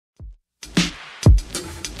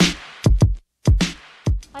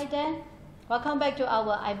Hi there, welcome back to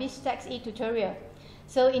our iBiZZtax e-Tutorial.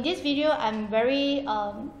 So in this video, I'm very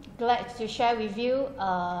glad to share with you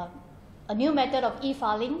a new method of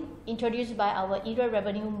e-filing introduced by our Area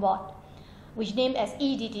Revenue Board, which named as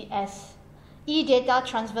e-Dts, e-Data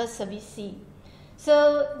Transfer Service C.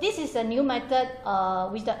 So this is a new method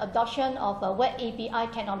with the adoption of a web API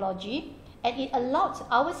technology, and it allows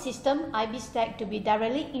our system iBiZZtax to be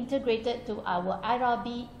directly integrated to our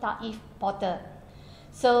IRB TAeF portal.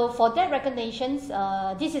 So for that recognition,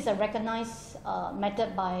 this is a recognized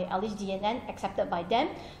method by LHDNN, accepted by them.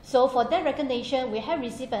 So for that recognition, we have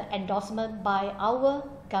received an endorsement by our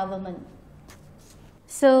government.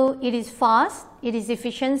 So it is fast, it is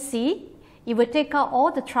efficiency. It will take out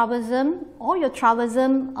all your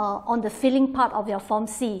troublesome on the filling part of your Form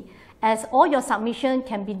C, as all your submission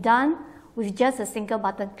can be done with just a single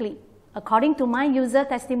button click. According to my user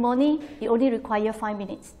testimony, it only requires 5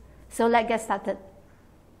 minutes. So let's get started.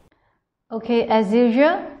 Okay, as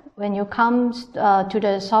usual, when you come to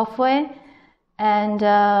the software and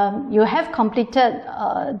you have completed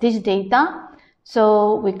this data,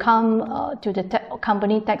 so we come to the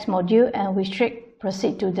company tax module and we straight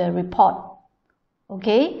proceed to the report.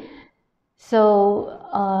 Okay, so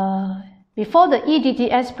before the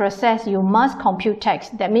e-Dts process, you must compute tax.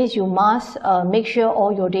 That means you must make sure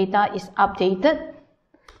all your data is updated.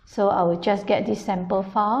 So I will just get this sample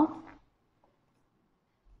file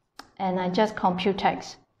and I just compute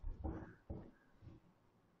tax.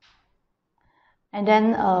 And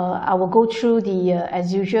then I will go through the,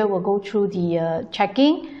 as usual, we'll go through the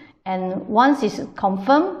checking. And once it's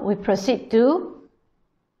confirmed, we proceed to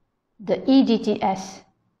the e-Dts.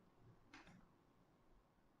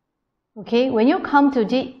 Okay, when you come to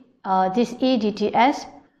this e-Dts,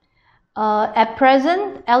 at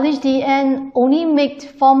present, LHDN only made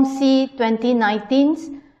Form C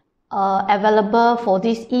 2019 available for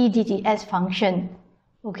this e-Dts function.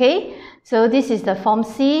 Okay, so this is the Form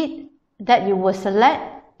C that you will select,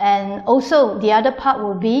 and also the other part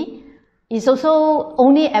will be, is also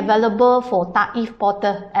only available for TAeF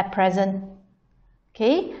portal at present.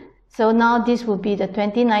 Okay, so now this will be the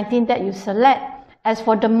 2019 that you select. As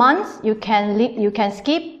for the months, you can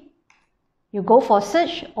skip, you go for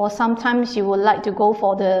search, or sometimes you would like to go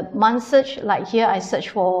for the month search, like here I search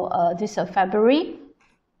for this February.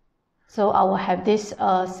 So I will have this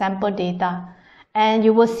sample data. And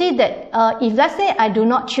you will see that if let's say I do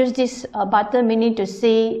not choose this button, meaning to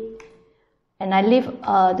say, and I leave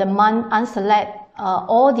the month unselect,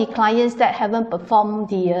 all the clients that haven't performed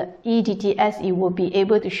the e-Dts, it will be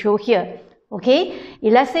able to show here. Okay,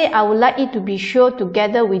 if let's say I would like it to be shown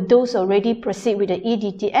together with those already proceed with the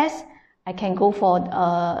e-Dts, I can go for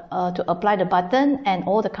to apply the button and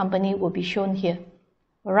all the company will be shown here.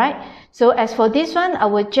 Alright, so as for this one, I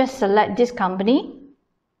will just select this company.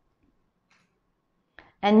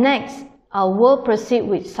 And next, I will proceed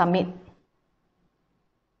with submit.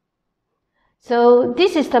 So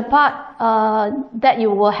this is the part that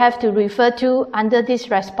you will have to refer to under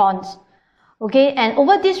this response. Okay, and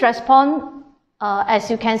over this response,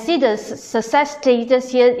 as you can see, the success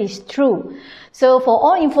status here is true. So for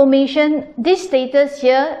all information, this status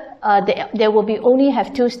here, there will be only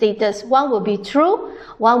have two status. One will be true,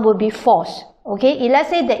 one will be false. Okay, if let's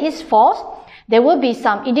say there is false, there will be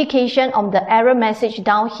some indication on the error message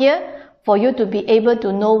down here for you to be able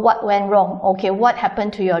to know what went wrong. Okay, what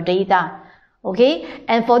happened to your data. Okay,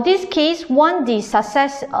 and for this case, once the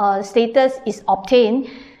success status is obtained,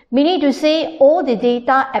 meaning to say all the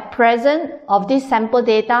data at present of this sample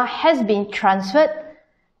data has been transferred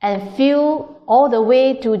and filled all the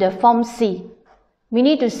way to the Form C.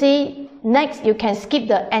 Meaning to say, next you can skip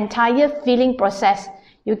the entire filling process.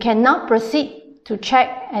 You can now proceed to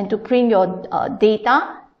check and to print your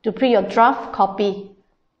data, to print your draft copy.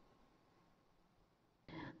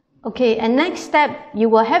 Okay, and next step, you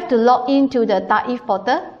will have to log into the TAeF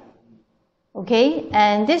portal. Okay,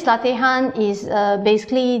 and this Latihan is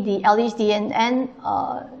basically the LHDNN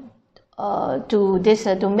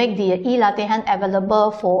to make the e-Latihan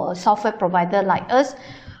available for a software provider like us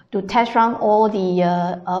to test run all the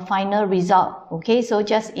final result. Okay, so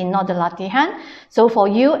just ignore the Latihan. So for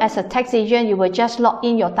you as a tax agent, you will just log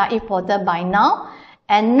in your TAeF portal by now.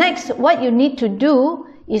 And next, what you need to do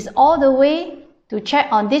is all the way to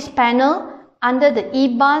check on this panel under the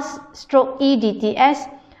e-Buzz/e-Dts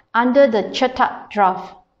under the checkup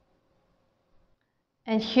draft.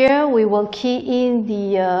 And here we will key in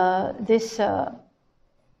the this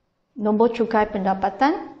nombor cukai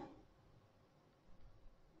pendapatan.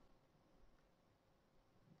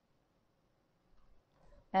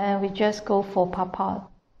 And we just go for PAPAL.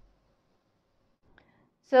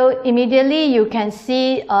 So immediately you can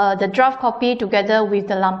see the draft copy together with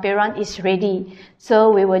the lampiran is ready. So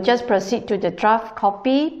we will just proceed to the draft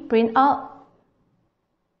copy, print out.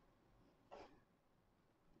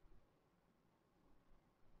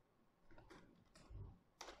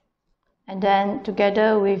 And then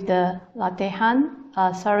together with the the lampiran,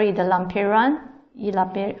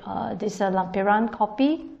 this is a lampiran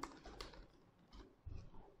copy.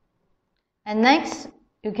 And next,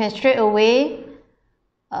 you can straight away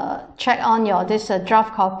check on this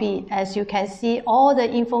draft copy. As you can see, all the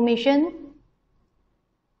information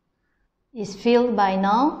is filled by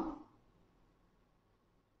now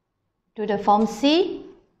to the form C,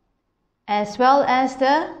 as well as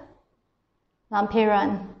the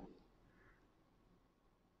lampiran.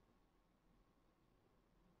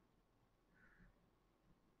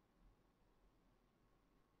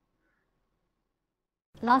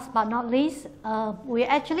 Last but not least, we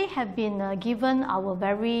actually have been given our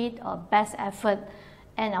very best effort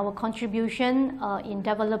and our contribution in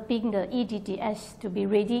developing the e-Dts to be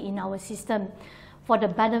ready in our system for the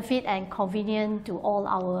benefit and convenience to all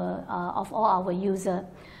our users.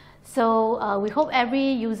 So we hope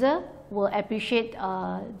every user will appreciate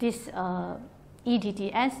this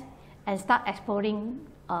e-Dts and start exploring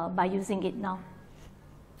by using it now.